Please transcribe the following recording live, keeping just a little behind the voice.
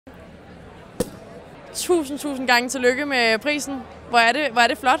Tusind gange tillykke med prisen. Hvor er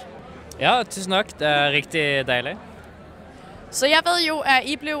det flot. Ja, tusen takk. Det er riktig deilig. Så jeg ved jo, at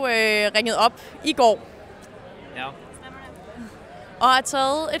I blev ringet op i går. Ja. Og har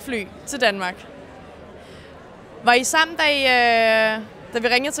taget et fly til Danmark. Var I sammen, da vi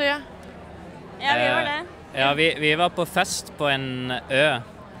ringede til jer? Ja, vi var det. Ja, vi var på fest på en ø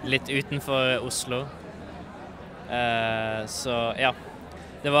litt utenfor Oslo. Så ja.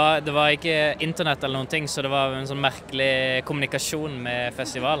 Det var ikke internett eller noen ting, så det var en sånn merkelig kommunikasjon med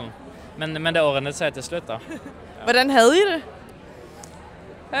festivalen. Men det ordnet seg til slutt, da. Hvordan havde I det?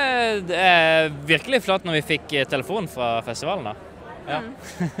 Det er virkelig flott når vi fikk telefon fra festivalen, da. Ja.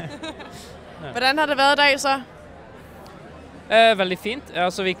 Hvordan har det været i dag, så? Veldig fint.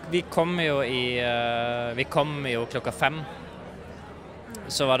 Altså, vi kom jo klokka 5.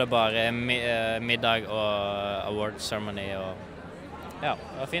 Så var det bare middag og award ceremony og ja,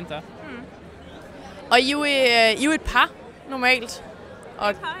 det var fint, det. Og I er jo et par, normalt. Og,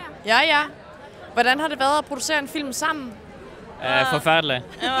 Et par, ja. Ja. Hvordan har det været at producere en film sammen? Forferdelig.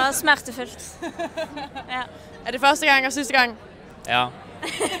 Det var smertefullt. Ja. Er det første gang og sidste gang? Ja.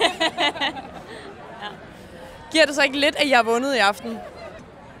 Giver det så ikke lidt, at I har vundet i aften? Det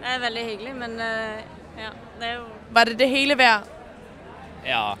er veldig hyggelig, men ja, det er jo... Var det hele værd?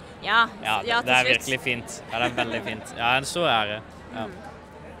 Ja. Ja, det er virkelig fint. Ja, det er veldig fint. Ja, en stor ære. Ja.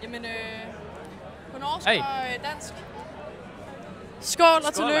 Jamen, på norsk Hej. og dansk. Skål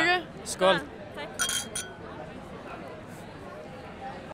og tillykke. Skål. Takk.